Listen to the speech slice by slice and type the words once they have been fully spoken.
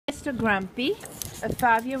Mr. Grumpy, a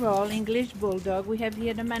 5-year-old English Bulldog we have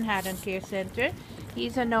here at the Manhattan Care Center.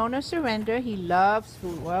 He's a no surrender. He loves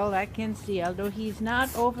food. Well, I can see, although he's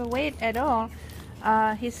not overweight at all.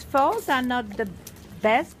 His folds are not the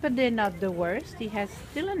best, but they're not the worst. He has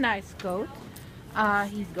still a nice coat.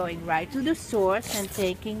 He's going right to the source and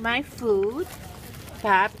taking my food.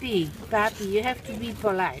 Papi, you have to be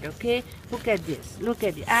polite, okay? Look at this. Look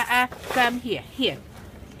at it. Come here.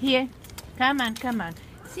 Here. Come on.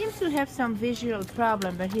 Seems to have some visual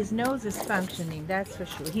problem, but his nose is functioning, that's for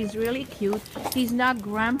sure. He's really cute. He's not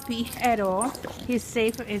grumpy at all. His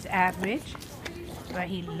safer is average, but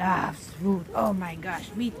he loves food. Oh my gosh,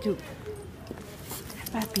 me too.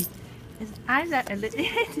 Puppy, his eyes are a little,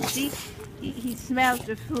 see, he smells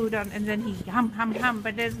the food and then he hum,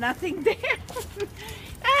 but there's nothing there.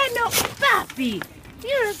 No, Puppy,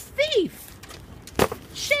 you're a thief.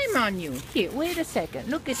 Shame on you. Here, wait a second.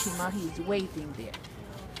 Look at him while he's waiting there.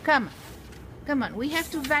 Come on. We have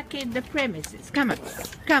to vacate the premises. Come on.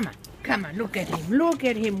 Look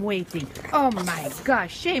at him waiting. Oh my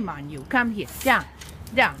gosh, shame on you. Come here.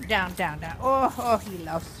 Down. Oh, he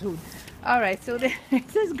loves food. All right, so this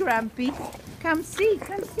is Grumpy. Come see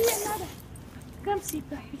another. Come see,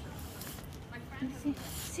 Puppy.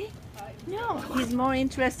 See? No, he's more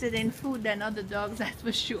interested in food than other dogs, that's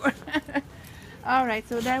for sure. All right,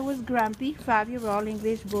 so that was Grumpy, 5-year-old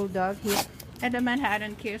English Bulldog here at the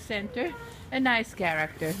Manhattan Care Center. A nice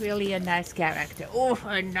character, really a nice character. Oh,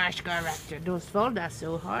 a nice character. Those folds are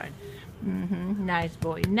so hard. Nice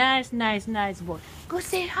boy. Nice boy. Go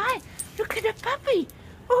say hi. Look at the puppy.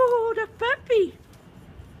 Oh, the puppy.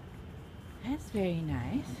 That's very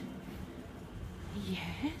nice.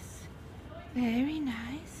 Yes, very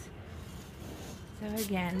nice. So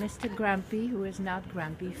again, Mr. Grumpy, who is not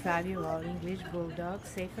grumpy, 5-year-old English Bulldog,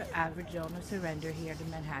 safer average owner surrender here at the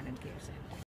Manhattan Care Center.